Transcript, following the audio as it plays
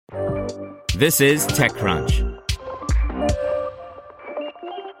This is TechCrunch.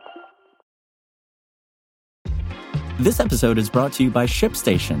 This episode is brought to you by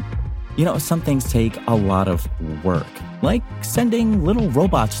ShipStation. You know, some things take a lot of work, like sending little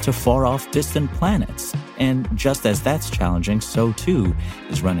robots to far-off distant planets. And just as that's challenging, so too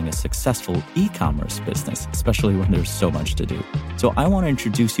is running a successful e-commerce business, especially when there's so much to do. So I want to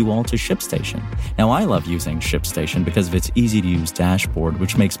introduce you all to ShipStation. Now, I love using ShipStation because of its easy-to-use dashboard,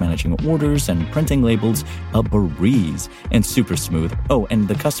 which makes managing orders and printing labels a breeze and super smooth. Oh, and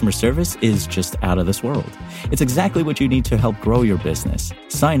the customer service is just out of this world. It's exactly what you need to help grow your business.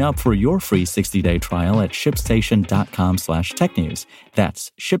 Sign up for your free 60-day trial at shipstation.com/technews.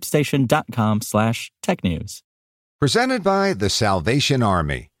 That's shipstation.com/technews. Presented by the Salvation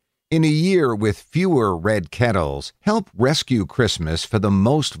Army. In a year with fewer red kettles, help rescue Christmas for the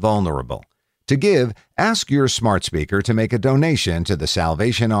most vulnerable. To give, ask your smart speaker to make a donation to the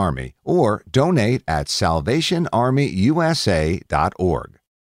Salvation Army or donate at salvationarmyusa.org.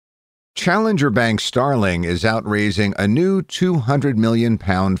 Challenger Bank Starling is out raising a new £200 million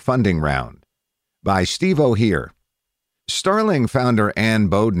funding round. By Steve O'Hear. Starling founder Anne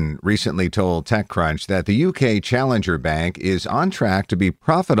Boden recently told TechCrunch that the UK Challenger Bank is on track to be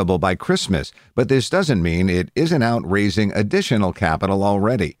profitable by Christmas, but this doesn't mean it isn't out raising additional capital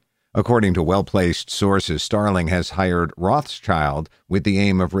already. According to well-placed sources, Starling has hired Rothschild with the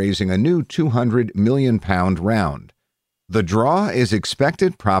aim of raising a new £200 million round. The draw is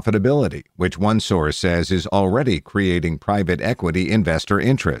expected profitability, which one source says is already creating private equity investor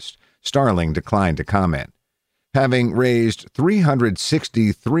interest. Starling declined to comment. Having raised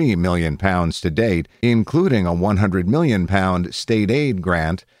 £363 million to date, including a £100 million state aid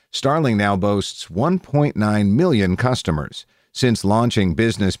grant, Starling now boasts 1.9 million customers. Since launching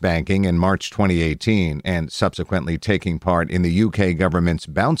business banking in March 2018 and subsequently taking part in the UK government's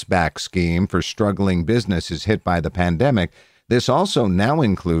bounce back scheme for struggling businesses hit by the pandemic, this also now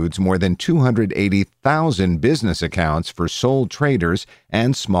includes more than 280,000 business accounts for sole traders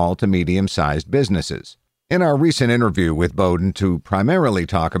and small to medium-sized businesses. In our recent interview with Boden to primarily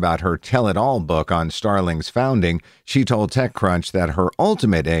talk about her tell-it-all book on Starling's founding, she told TechCrunch that her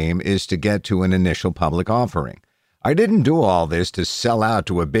ultimate aim is to get to an initial public offering. I didn't do all this to sell out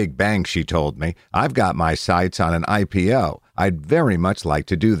to a big bank, she told me. I've got my sights on an IPO. I'd very much like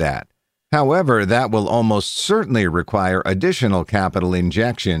to do that. However, that will almost certainly require additional capital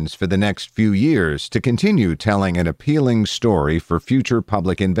injections for the next few years to continue telling an appealing story for future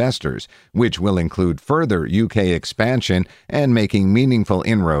public investors, which will include further UK expansion and making meaningful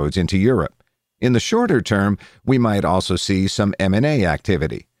inroads into Europe. In the shorter term, we might also see some M&A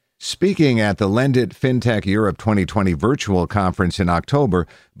activity. Speaking at the Lendit FinTech Europe 2020 virtual conference in October,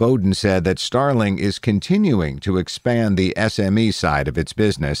 Boden said that Starling is continuing to expand the SME side of its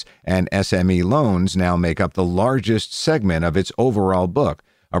business, and SME loans now make up the largest segment of its overall book,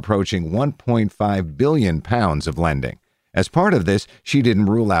 approaching £1.5 billion of lending. As part of this, she didn't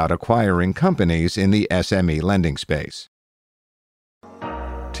rule out acquiring companies in the SME lending space.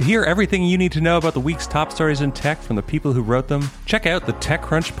 To hear everything you need to know about the week's top stories in tech from the people who wrote them, check out the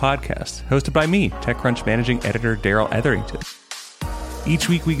TechCrunch podcast, hosted by me, TechCrunch managing editor Daryl Etherington. Each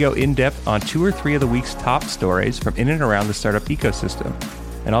week we go in-depth on 2 or 3 of the week's top stories from in and around the startup ecosystem,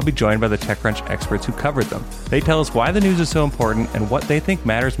 and I'll be joined by the TechCrunch experts who covered them. They tell us why the news is so important and what they think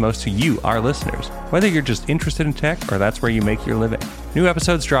matters most to you, our listeners, whether you're just interested in tech or that's where you make your living. New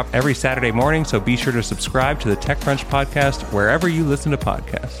episodes drop every Saturday morning, so be sure to subscribe to the TechCrunch podcast wherever you listen to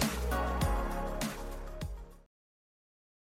podcasts.